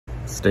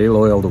Stay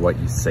loyal to what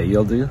you say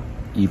you'll do,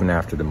 even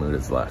after the mood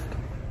is left.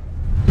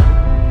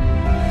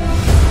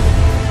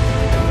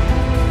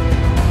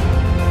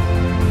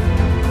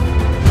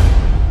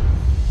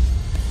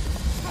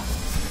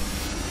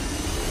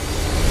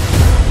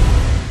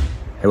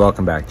 Hey,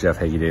 welcome back. Jeff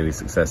Heggie, Daily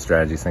Success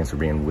Strategies. Thanks for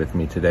being with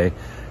me today.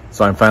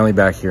 So I'm finally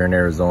back here in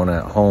Arizona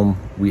at home.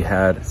 We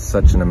had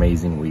such an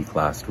amazing week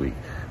last week.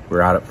 We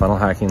were out at Funnel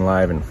Hacking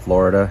Live in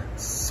Florida.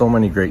 So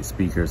many great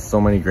speakers,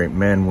 so many great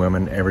men,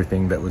 women,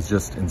 everything that was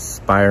just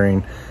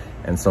inspiring,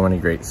 and so many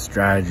great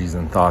strategies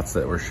and thoughts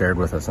that were shared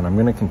with us. And I'm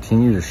going to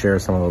continue to share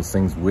some of those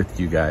things with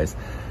you guys.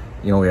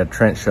 You know, we had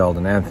Trent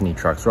Shelton, Anthony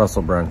Trucks,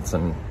 Russell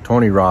Brunson,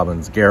 Tony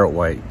Robbins, Garrett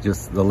White,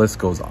 just the list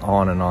goes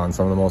on and on.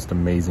 Some of the most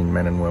amazing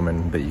men and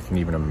women that you can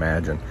even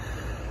imagine.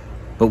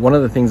 But one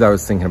of the things I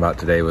was thinking about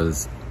today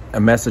was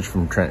a message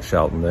from Trent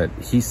Shelton that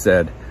he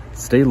said,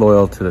 stay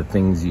loyal to the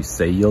things you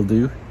say you'll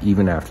do,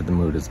 even after the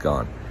mood is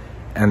gone.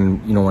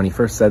 And, you know, when he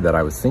first said that,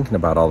 I was thinking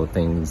about all the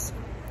things,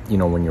 you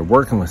know, when you're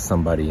working with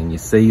somebody and you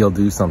say you'll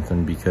do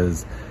something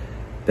because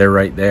they're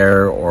right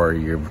there or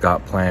you've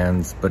got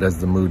plans, but as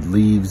the mood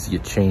leaves, you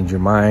change your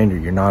mind or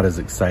you're not as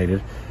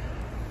excited.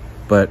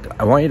 But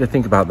I want you to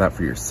think about that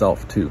for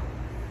yourself too.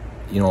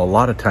 You know, a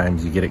lot of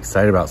times you get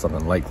excited about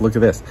something. Like, look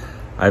at this.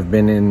 I've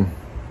been in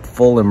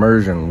full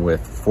immersion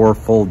with 4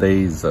 full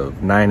days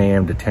of 9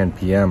 a.m. to 10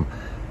 p.m.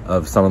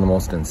 of some of the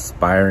most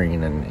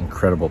inspiring and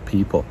incredible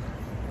people.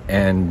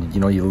 And, you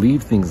know, you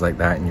leave things like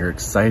that and you're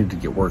excited to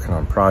get working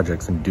on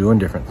projects and doing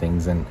different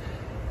things.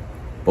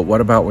 But what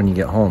about when you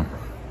get home?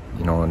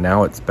 You know,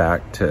 now it's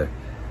back to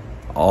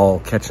all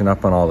catching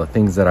up on all the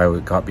things that I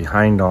got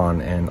behind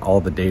on and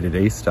all the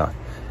day-to-day stuff.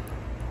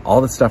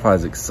 All the stuff I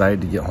was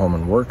excited to get home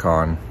and work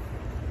on,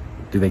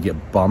 do they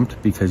get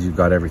bumped because you've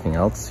got everything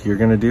else you're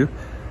gonna do?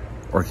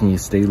 Or can you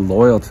stay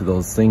loyal to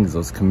those things,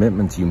 those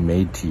commitments you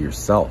made to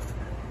yourself?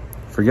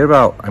 Forget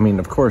about, I mean,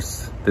 of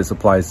course, this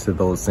applies to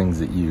those things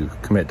that you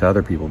commit to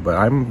other people, but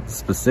I'm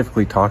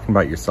specifically talking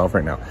about yourself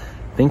right now.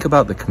 Think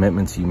about the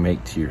commitments you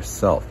make to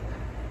yourself.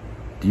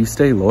 Do you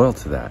stay loyal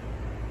to that?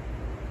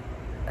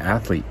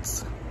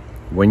 Athletes,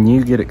 when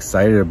you get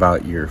excited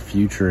about your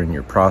future and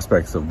your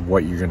prospects of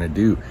what you're gonna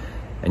do,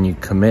 and you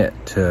commit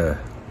to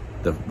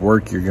the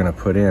work you're gonna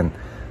put in,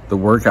 the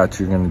workouts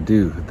you're gonna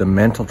do, the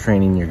mental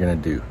training you're gonna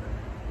do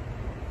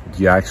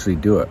you actually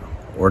do it?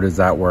 Or does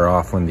that wear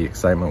off when the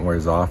excitement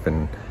wears off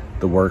and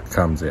the work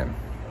comes in?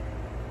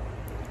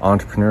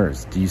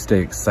 Entrepreneurs, do you stay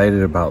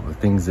excited about the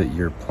things that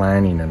you're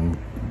planning and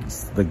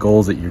the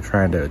goals that you're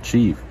trying to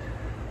achieve?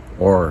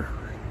 Or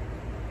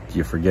do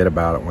you forget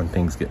about it when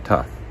things get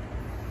tough?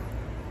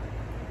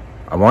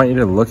 I want you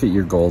to look at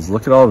your goals,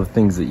 look at all the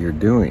things that you're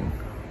doing,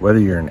 whether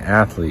you're an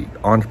athlete,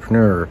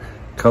 entrepreneur,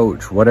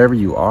 coach, whatever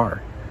you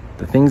are,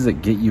 the things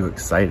that get you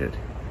excited.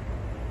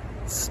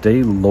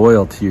 Stay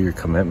loyal to your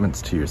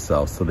commitments to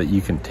yourself so that you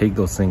can take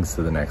those things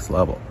to the next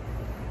level.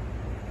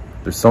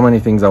 There's so many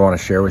things I want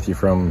to share with you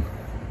from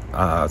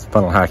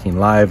Funnel Hacking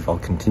Live. I'll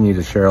continue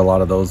to share a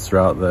lot of those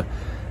throughout at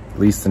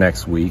least the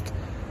next week.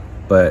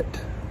 But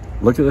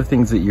look at the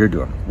things that you're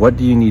doing. What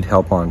do you need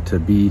help on to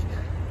be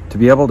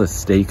able to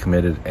stay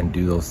committed and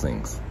do those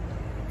things?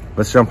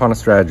 Let's jump on a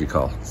strategy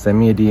call. Send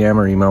me a DM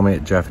or email me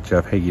at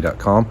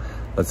jeff@jeffheggie.com.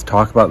 Let's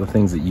talk about the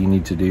things that you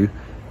need to do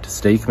to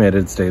stay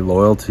committed, stay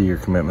loyal to your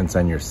commitments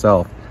and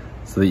yourself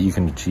so that you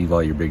can achieve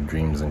all your big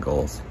dreams and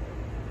goals.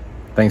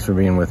 Thanks for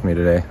being with me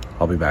today.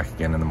 I'll be back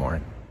again in the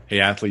morning. Hey,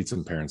 athletes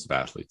and parents of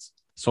athletes.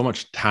 So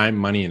much time,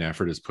 money, and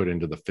effort is put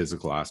into the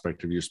physical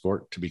aspect of your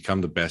sport to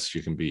become the best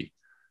you can be.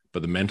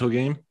 But the mental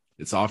game,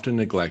 it's often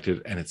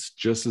neglected, and it's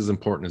just as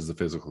important as the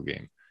physical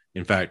game.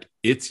 In fact,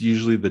 it's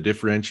usually the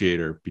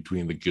differentiator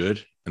between the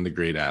good and the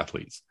great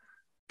athletes.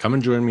 Come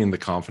and join me in the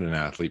Confident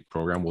Athlete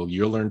program where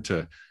you'll learn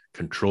to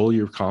control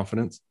your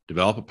confidence,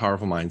 develop a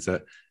powerful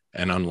mindset,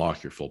 and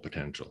unlock your full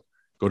potential.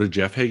 Go to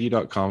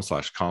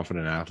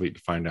jeffheggie.com/confidentathlete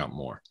to find out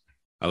more.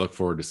 I look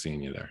forward to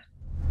seeing you there.